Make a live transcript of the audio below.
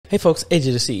Hey folks,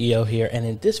 AJ the CEO here, and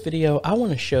in this video I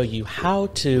want to show you how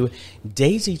to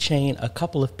daisy chain a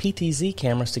couple of PTZ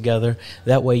cameras together.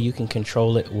 That way you can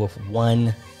control it with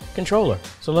one controller.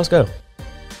 So let's go.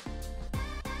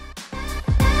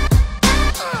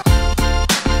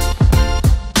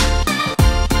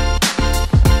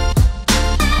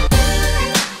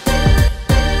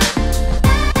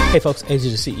 Hey folks, AJ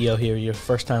the CEO here. Your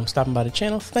first time stopping by the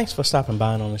channel. Thanks for stopping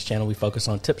by. On this channel, we focus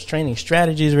on tips, training,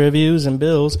 strategies, reviews, and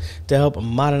builds to help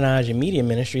modernize your media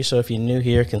ministry. So if you're new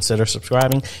here, consider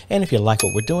subscribing. And if you like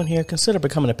what we're doing here, consider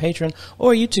becoming a patron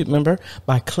or a YouTube member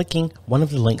by clicking one of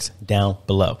the links down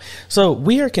below. So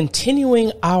we are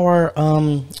continuing our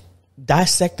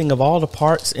dissecting of all the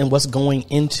parts and what's going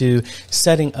into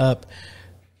setting up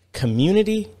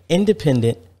community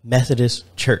independent Methodist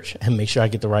Church, and make sure I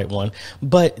get the right one.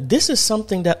 But this is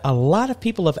something that a lot of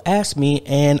people have asked me,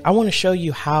 and I want to show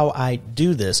you how I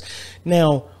do this.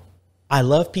 Now, I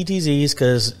love PTZs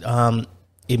because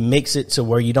it makes it to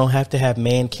where you don't have to have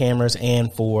man cameras,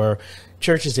 and for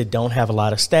churches that don't have a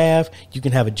lot of staff, you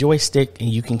can have a joystick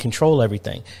and you can control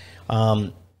everything.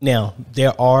 Now,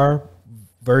 there are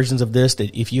versions of this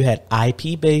that if you had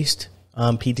IP-based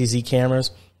PTZ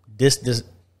cameras,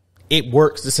 it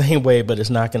works the same way, but it's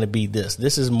not going to be this.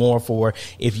 This is more for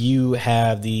if you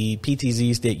have the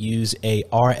PTZs that use a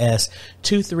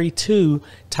RS232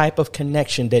 type of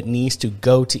connection that needs to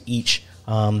go to each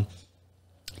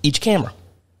camera.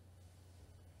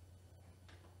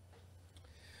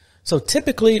 So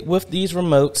typically with these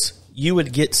remotes, you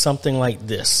would get something like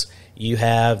this. You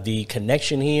have the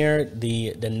connection here,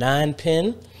 the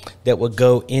 9-pin that will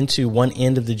go into one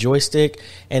end of the joystick,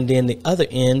 and then the other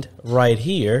end right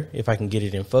here, if I can get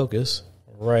it in focus,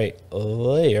 right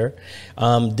there.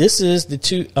 This is the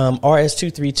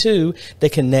RS232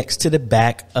 that connects to the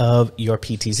back of your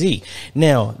PTZ.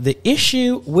 Now, the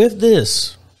issue with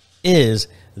this is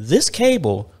this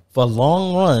cable for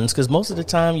long runs, because most of the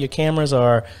time your cameras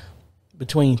are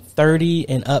between 30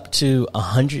 and up to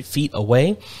 100 feet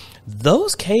away.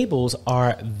 Those cables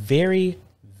are very,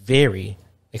 very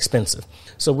expensive.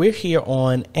 So we're here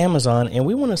on Amazon and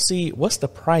we want to see what's the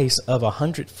price of a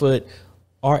 100-foot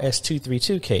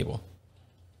RS232 cable.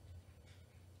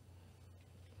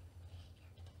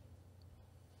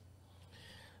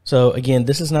 So again,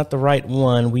 this is not the right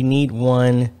one. We need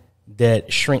one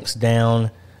that shrinks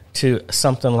down to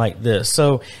something like this.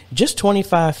 So just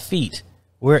 25 feet,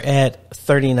 we're at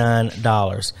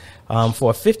 $39.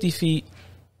 For 50 feet,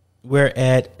 we're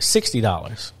at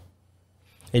 $60.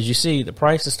 As you see, the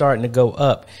price is starting to go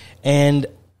up, and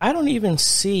I don't even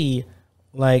see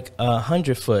like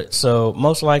 100-foot. So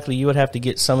most likely you would have to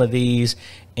get some of these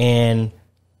and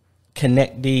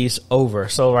connect these over.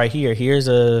 So right here, here's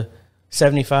a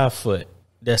 75-foot.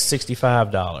 That's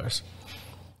 $65.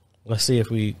 Let's see if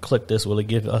we click this. Will it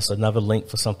give us another link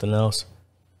for something else?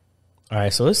 All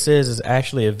right. So it says it's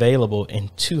actually available in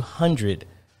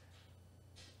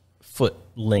 200-foot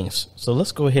lengths. So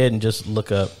let's go ahead and just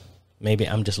look up. Maybe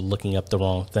I'm just looking up the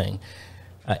wrong thing.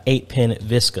 8-pin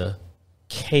VISCA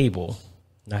cable,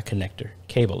 not connector,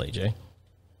 cable, AJ.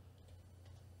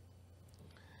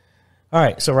 All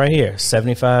right, so right here,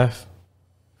 75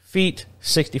 feet,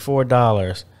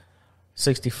 $64,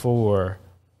 64,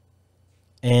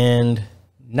 and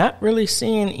not really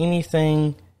seeing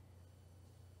anything.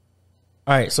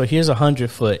 All right, so here's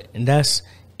 100-foot, and that's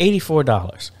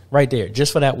 $84 right there,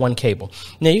 just for that one cable.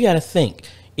 Now you got to think.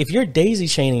 If you're daisy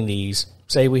chaining these,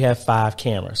 say we have 5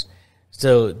 cameras.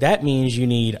 So that means you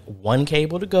need one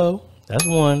cable to go. That's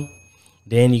one.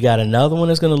 Then you got another one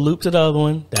that's going to loop to the other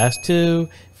one. That's 2.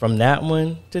 From that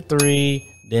one to 3,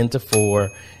 then to 4.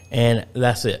 And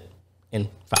that's it. And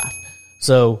 5.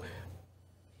 So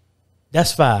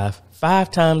that's 5.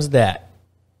 5 times that.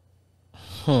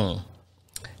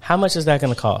 How much is that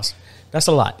going to cost? That's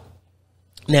a lot.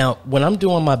 Now, when I'm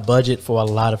doing my budget for a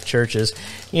lot of churches,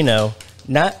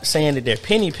 not saying that they're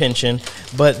penny pinching,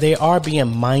 but they are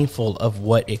being mindful of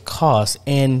what it costs.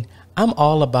 And I'm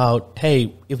all about,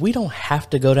 hey, if we don't have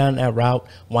to go down that route,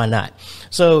 why not?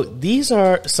 So these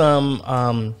are some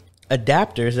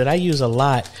adapters that I use a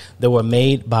lot that were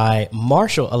made by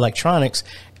Marshall Electronics,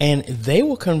 and they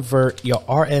will convert your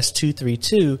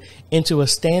RS232 into a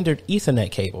standard Ethernet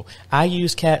cable. I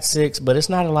use Cat 6, but it's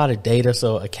not a lot of data,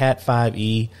 so a Cat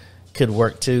 5e could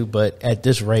work too, but at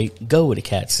this rate, go with a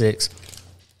Cat 6.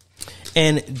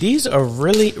 And these are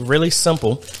really, really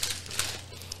simple.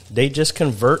 They just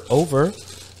convert over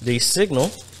the signal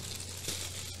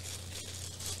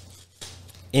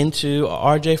into a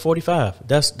RJ45.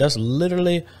 That's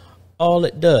literally all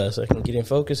it does. I can get in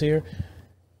focus here.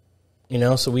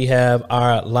 So we have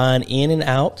our line in and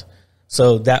out.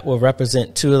 So that will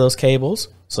represent 2 of those cables.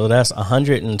 So that's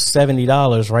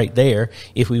 $170 right there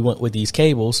if we went with these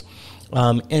cables.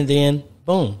 And then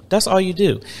boom, that's all you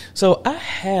do. So I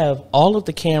have all of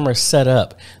the cameras set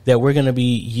up that we're going to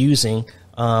be using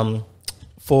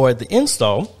for the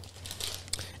install.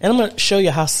 And I'm going to show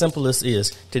you how simple this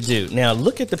is to do. Now,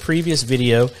 look at the previous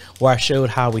video where I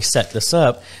showed how we set this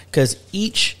up, because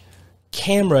each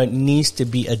camera needs to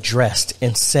be addressed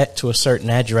and set to a certain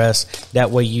address. That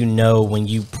way you know when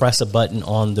you press a button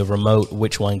on the remote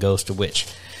which one goes to which.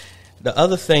 The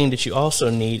other thing that you also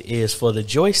need is for the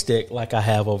joystick, like I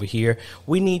have over here,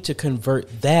 we need to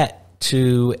convert that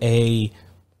to a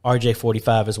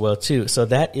RJ45 as well too. So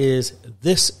that is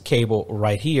this cable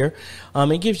right here.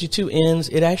 It gives you 2 ends.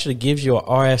 It actually gives you a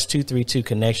RS232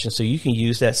 connection, so you can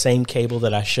use that same cable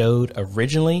that I showed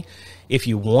originally if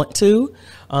you want to.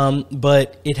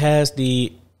 But it has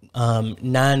the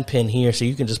 9-pin here, so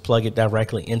you can just plug it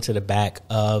directly into the back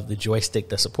of the joystick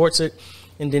that supports it,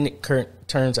 and then it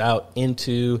turns out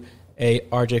into a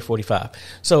RJ45.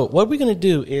 So what we're going to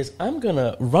do is I'm going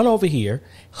to run over here,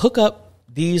 hook up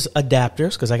these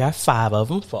adapters, because I got 5 of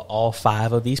them for all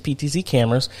 5 of these PTZ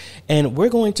cameras, and we're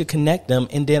going to connect them.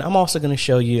 And then I'm also going to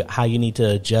show you how you need to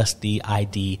adjust the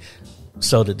ID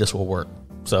so that this will work.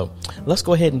 So let's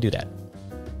go ahead and do that.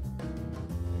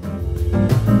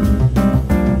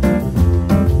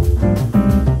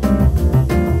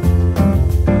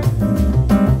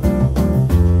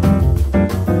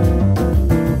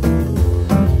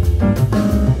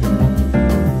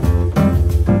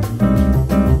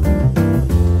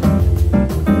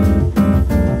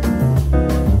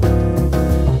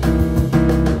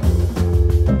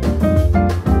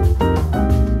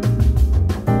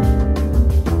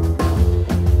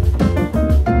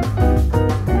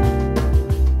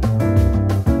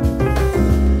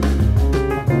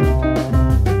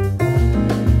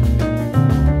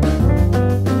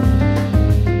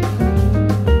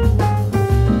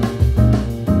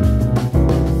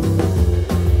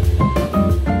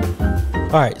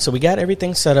 All right, so we got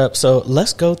everything set up. So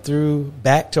let's go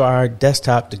back to our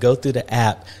desktop to go through the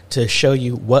app to show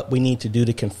you what we need to do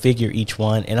to configure each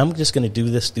one. And I'm just going to do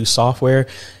this through software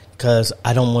because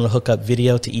I don't want to hook up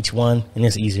video to each one, and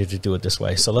it's easier to do it this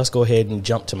way. So let's go ahead and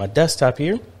jump to my desktop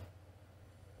here.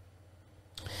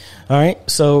 All right,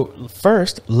 so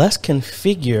first, let's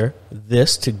configure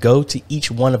this to go to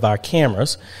each one of our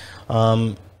cameras.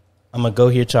 I'm going to go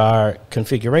here to our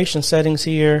configuration settings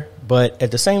here, but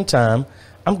at the same time,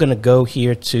 I'm going to go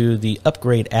here to the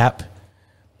upgrade app,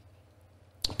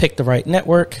 pick the right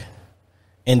network,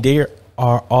 and there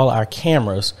are all our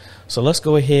cameras. So let's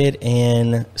go ahead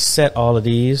and set all of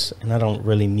these, and I don't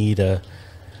really need a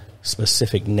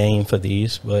specific name for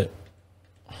these, but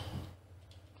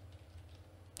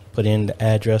put in the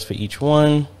address for each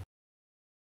one.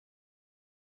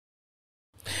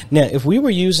 Now, if we were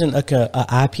using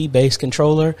a IP-based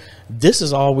controller, this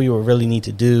is all we would really need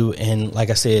to do. And like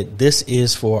I said, this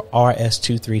is for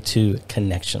RS232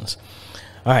 connections.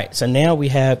 All right, so now we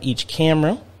have each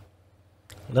camera.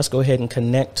 Let's go ahead and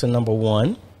connect to number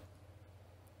 1.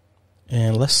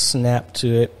 And let's snap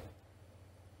to it.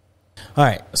 All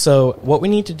right, so what we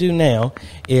need to do now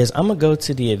is I'm going to go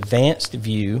to the advanced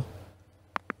view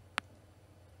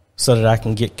so that I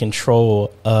can get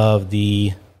control of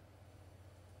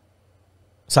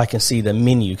so I can see the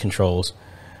menu controls.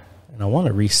 And I want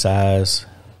to resize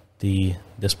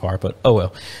this part, but oh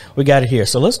well, we got it here.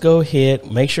 So let's go ahead,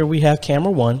 make sure we have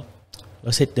camera 1.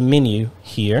 Let's hit the menu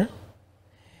here,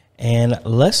 and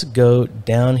let's go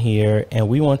down here, and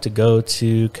we want to go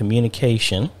to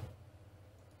communication.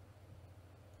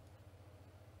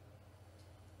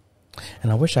 And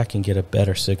I wish I can get a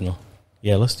better signal.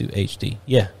 Yeah, let's do HD.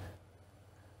 Yeah.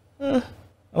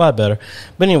 A lot better.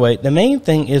 But anyway, the main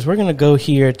thing is we're going to go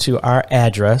here to our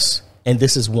address, and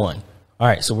this is 1. All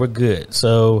right, so we're good.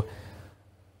 So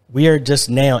we are just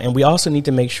now, and we also need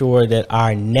to make sure that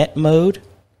our net mode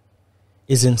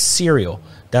is in serial.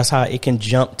 That's how it can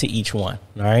jump to each one.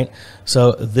 All right,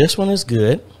 so this one is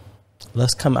good.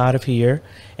 Let's come out of here,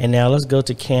 and now let's go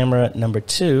to camera number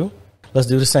 2. Let's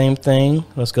do the same thing.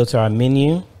 Let's go to our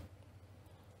menu.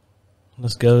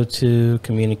 Let's go to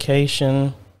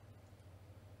communication.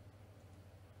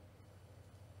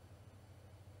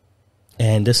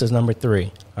 And this is number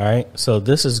 3. All right, so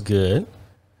this is good.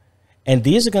 And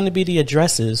these are going to be the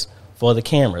addresses for the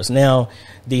cameras. Now,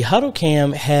 the Huddle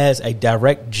Cam has a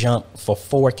direct jump for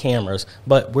 4 cameras,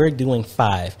 but we're doing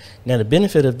 5. Now, the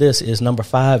benefit of this is number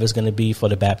 5 is going to be for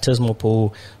the baptismal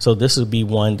pool. So this will be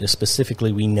one that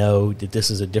specifically we know that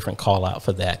this is a different call out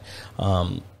for that.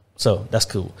 So that's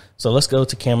cool. So let's go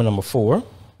to camera number 4.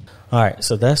 All right,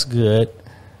 so that's good.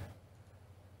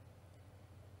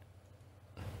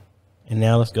 And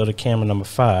now let's go to camera number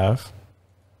 5.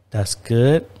 That's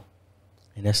good.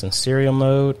 And that's in serial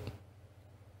mode.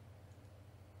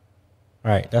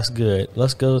 All right, that's good.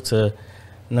 Let's go to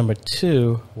number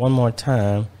 2 one more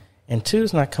time. And 2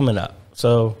 is not coming up.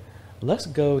 So let's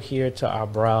go here to our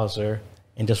browser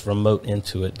and just remote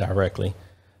into it directly.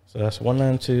 So that's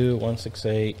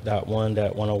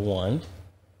 192.168.1.101.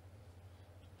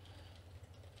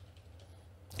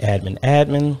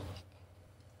 Admin.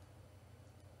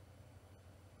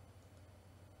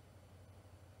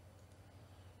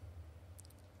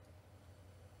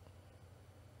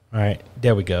 All right,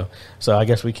 there we go. So I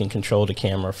guess we can control the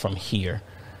camera from here.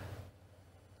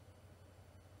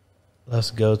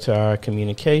 Let's go to our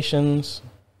communications.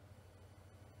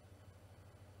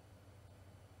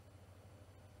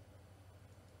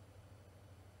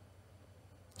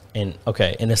 And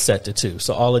okay, and it's set to 2.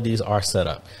 So all of these are set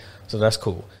up. So that's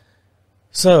cool.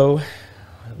 So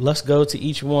let's go to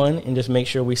each one and just make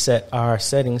sure we set our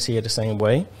settings here the same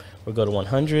way. We'll go to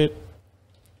 100,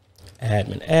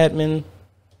 admin.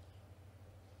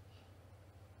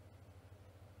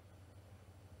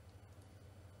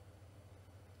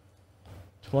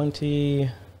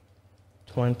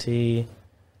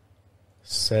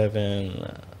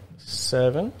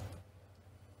 27.7.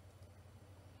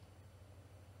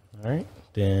 All right,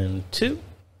 then 2.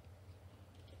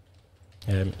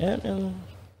 Admin.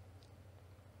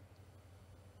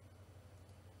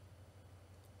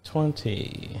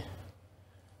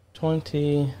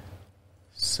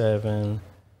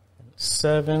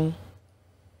 27.7.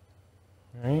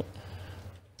 All right.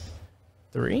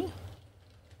 3.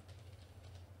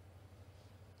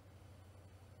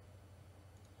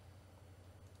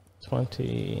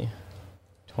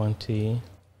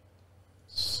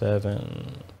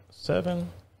 27.7.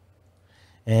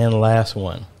 And last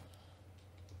one.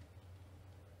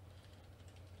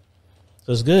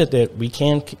 So it's good that we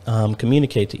can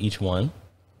communicate to each one.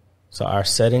 So our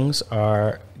settings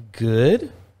are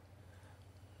good.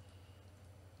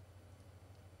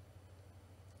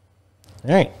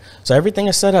 All right, so everything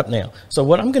is set up now. So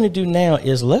what I'm going to do now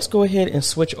is let's go ahead and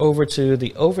switch over to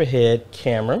the overhead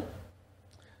camera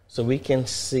so we can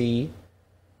see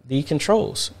the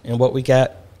controls and what we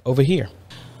got over here.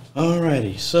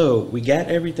 Alrighty, so we got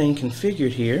everything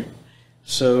configured here.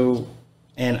 So,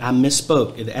 and I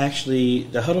misspoke. It actually,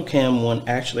 the Huddle Cam one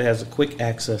actually has a quick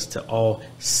access to all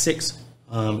 6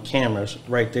 cameras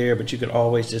right there, but you could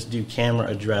always just do camera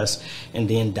address and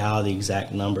then dial the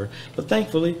exact number. But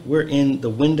thankfully, we're in the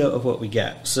window of what we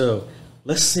got. So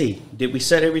let's see, did we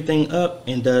set everything up,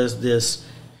 and does this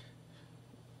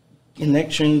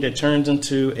connection that turns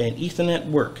into an Ethernet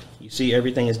work? You see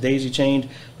everything is daisy chained.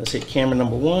 Let's hit camera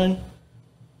number 1.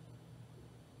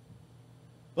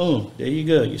 Boom, there you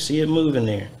go. You see it moving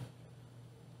there.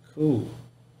 Cool.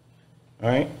 All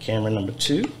right, camera number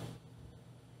 2.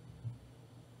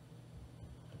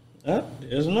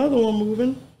 There's another one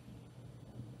moving.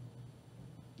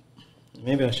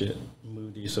 Maybe I should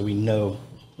move these so we know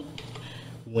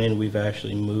when we've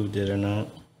actually moved it or not.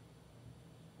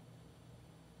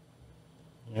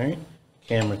 All right,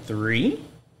 camera 3.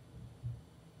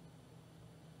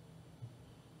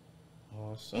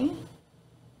 Awesome.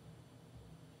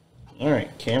 All right,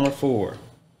 camera 4.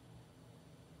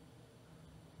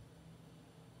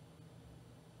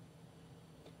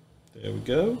 There we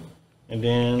go. And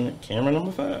then camera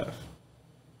number 5.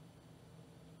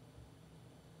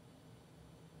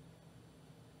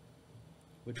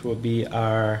 Which will be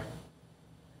our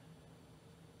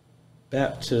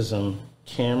baptism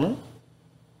camera.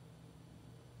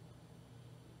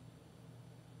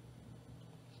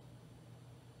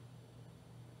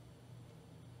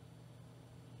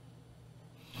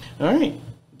 All right,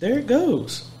 there it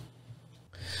goes.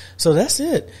 So that's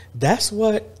it. That's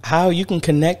how you can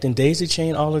connect and daisy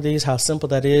chain all of these, how simple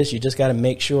that is. You just got to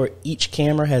make sure each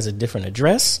camera has a different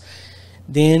address.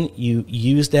 Then you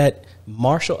use that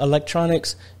Marshall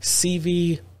Electronics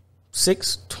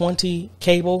CV620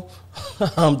 cable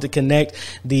to connect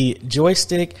the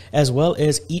joystick as well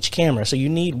as each camera. So you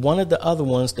need one of the other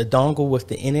ones, the dongle with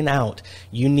the in and out.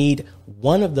 You need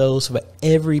one of those for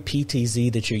every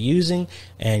PTZ that you're using,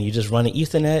 and you just run an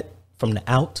Ethernet from the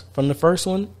out from the first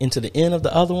one into the in of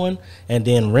the other one, and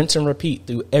then rinse and repeat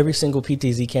through every single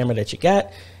PTZ camera that you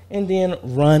got, and then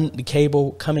run the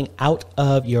cable coming out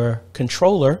of your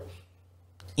controller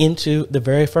into the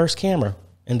very first camera.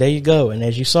 And there you go. And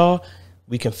as you saw,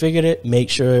 we configured it,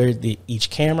 make sure each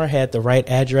camera had the right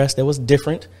address that was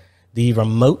different. The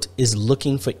remote is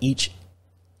looking for each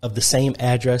of the same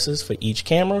addresses for each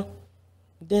camera.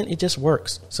 then it just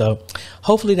works. So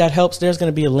hopefully that helps. There's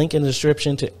going to be a link in the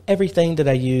description to everything that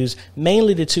I use,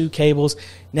 mainly the 2 cables.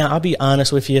 Now, I'll be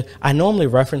honest with you. I normally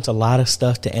reference a lot of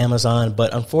stuff to Amazon,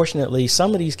 but unfortunately,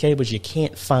 some of these cables you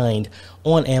can't find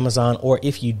on Amazon, or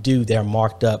if you do, they're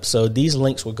marked up. So these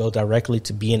links will go directly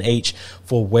to B&H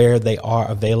for where they are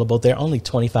available. They're only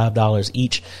 $25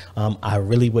 each. I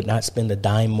really would not spend a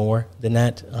dime more than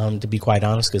that, to be quite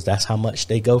honest, because that's how much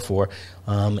they go for.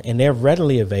 And they're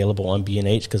readily available on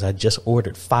B&H because I just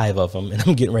ordered 5 of them, and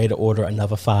I'm getting ready to order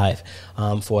another 5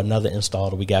 for another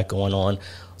install that we got going on.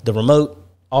 The remote,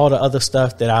 all the other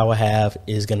stuff that I will have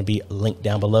is going to be linked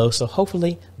down below. So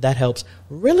hopefully that helps.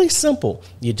 Really simple.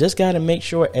 You just got to make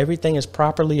sure everything is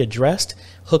properly addressed,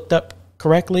 hooked up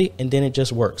correctly, and then it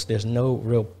just works. There's no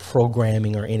real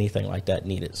programming or anything like that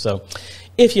needed. So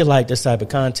if you like this type of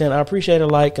content, I appreciate a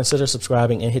like, consider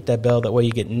subscribing, and hit that bell. That way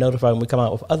you get notified when we come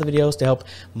out with other videos to help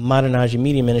modernize your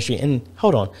media ministry. And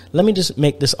hold on, let me just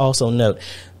make this also note.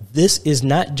 This is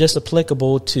not just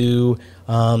applicable to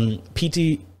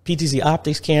PTZ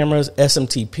optics cameras,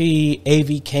 SMTP,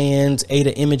 AV cans,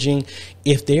 ADA imaging.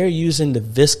 If they're using the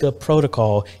VISCA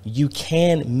protocol, you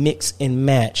can mix and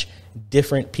match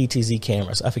different PTZ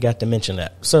cameras. I forgot to mention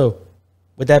that. So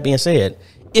with that being said,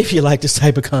 if you like this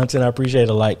type of content, I appreciate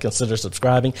a like, consider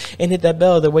subscribing, and hit that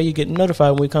bell. That way you get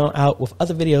notified when we come out with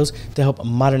other videos to help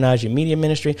modernize your media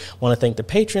ministry. I want to thank the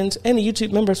patrons and the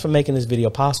YouTube members for making this video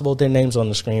possible. Their names on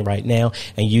the screen right now,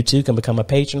 and you too can become a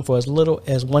patron for as little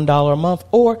as $1 a month,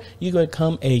 or you can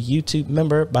become a YouTube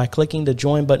member by clicking the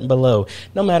join button below.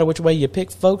 No matter which way you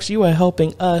pick, folks, you are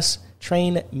helping us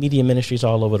train media ministries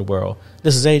all over the world.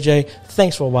 This is AJ.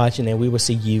 Thanks for watching, and we will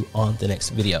see you on the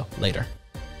next video. Later.